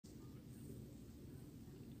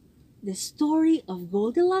The story of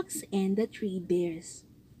Goldilocks and the Three Bears.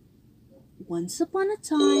 Once upon a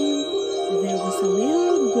time, there was a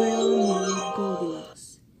little girl named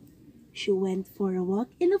Goldilocks. She went for a walk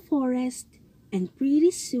in the forest, and pretty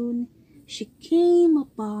soon she came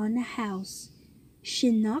upon a house. She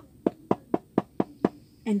knocked,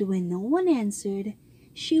 and when no one answered,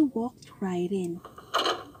 she walked right in.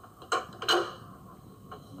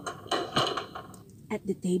 At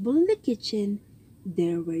the table in the kitchen,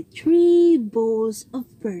 there were 3 bowls of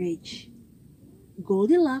porridge.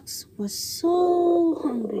 Goldilocks was so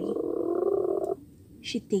hungry.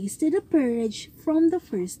 She tasted the porridge from the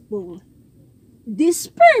first bowl. "This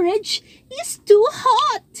porridge is too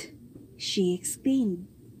hot!" she exclaimed.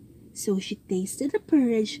 So she tasted the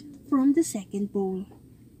porridge from the second bowl.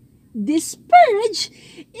 "This porridge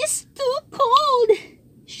is too cold!"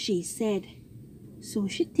 she said. So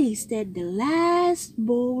she tasted the last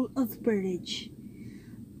bowl of porridge.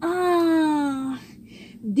 "Ah,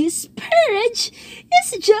 this porridge is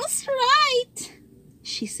just right!"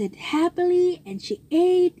 she said happily, and she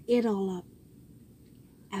ate it all up.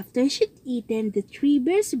 After she'd eaten the 3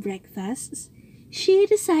 bears' breakfasts, she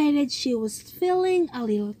decided she was feeling a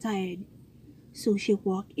little tired. So she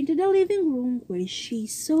walked into the living room where she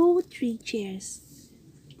saw 3 chairs.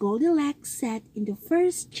 Goldilocks sat in the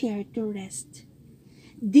first chair to rest.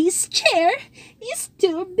 "This chair is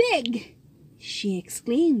too big!" she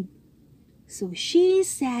exclaimed. So she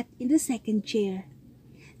sat in the second chair.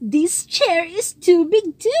 "This chair is too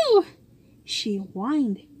big too!" she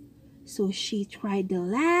whined. So she tried the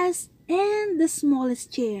last and the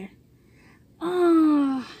smallest chair.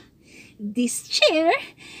 "Ah, this chair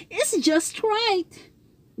is just right!"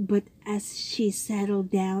 But as she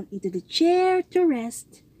settled down into the chair to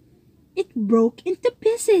rest, it broke into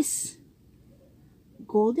pieces.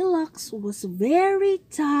 Goldilocks was very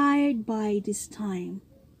tired by this time.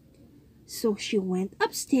 So she went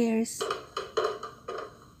upstairs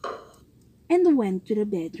and went to the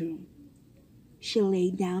bedroom. She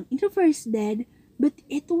lay down in the first bed, but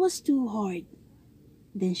it was too hard.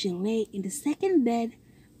 Then she lay in the second bed,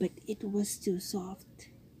 but it was too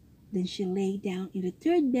soft. Then she lay down in the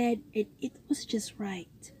third bed, and it was just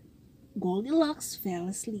right. Goldilocks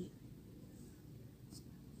fell asleep.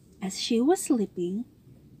 As she was sleeping,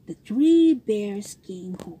 the 3 bears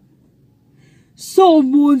came home.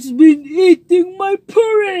 "Someone's been eating my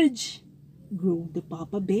porridge!" groaned the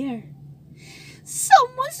Papa Bear.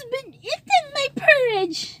 "Someone's been eating my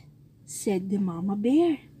porridge!" said the Mama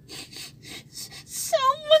Bear.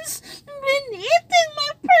 "Someone's been eating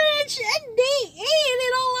my porridge and they ate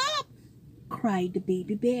it all up!" cried the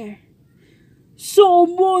Baby Bear.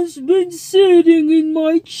 "Someone's been sitting in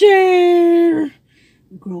my chair!"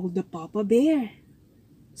 growled the Papa Bear.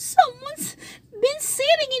 "Someone's been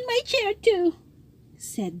sitting in my chair too,"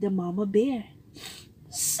 said the Mama Bear.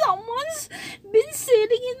 "Someone's been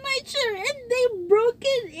sitting in my chair and they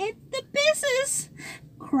broken it to pieces!"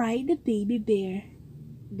 cried the Baby Bear.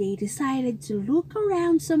 They decided to look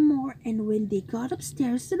around some more, and when they got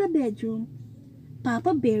upstairs to the bedroom,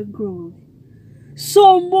 Papa Bear growled,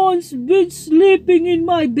 "Someone's been sleeping in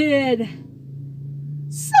my bed!"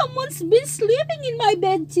 "Someone's been sleeping in my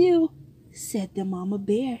bed too," said the Mama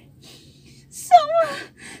Bear.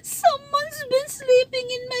 Someone's been sleeping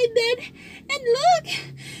in my bed, and look,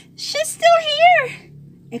 she's still here!"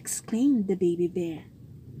 exclaimed the Baby Bear.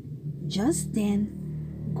 Just then,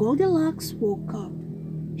 Goldilocks woke up.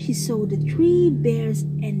 She saw the 3 bears,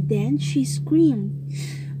 and then she screamed,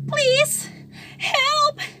 "Please,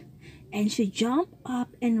 help!" And she jumped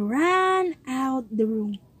up and ran out the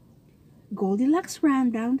room. Goldilocks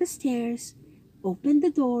ran down the stairs, opened the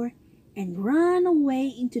door, and ran away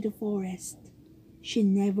into the forest. She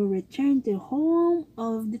never returned to the home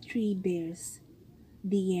of the 3 bears.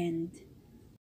 The end.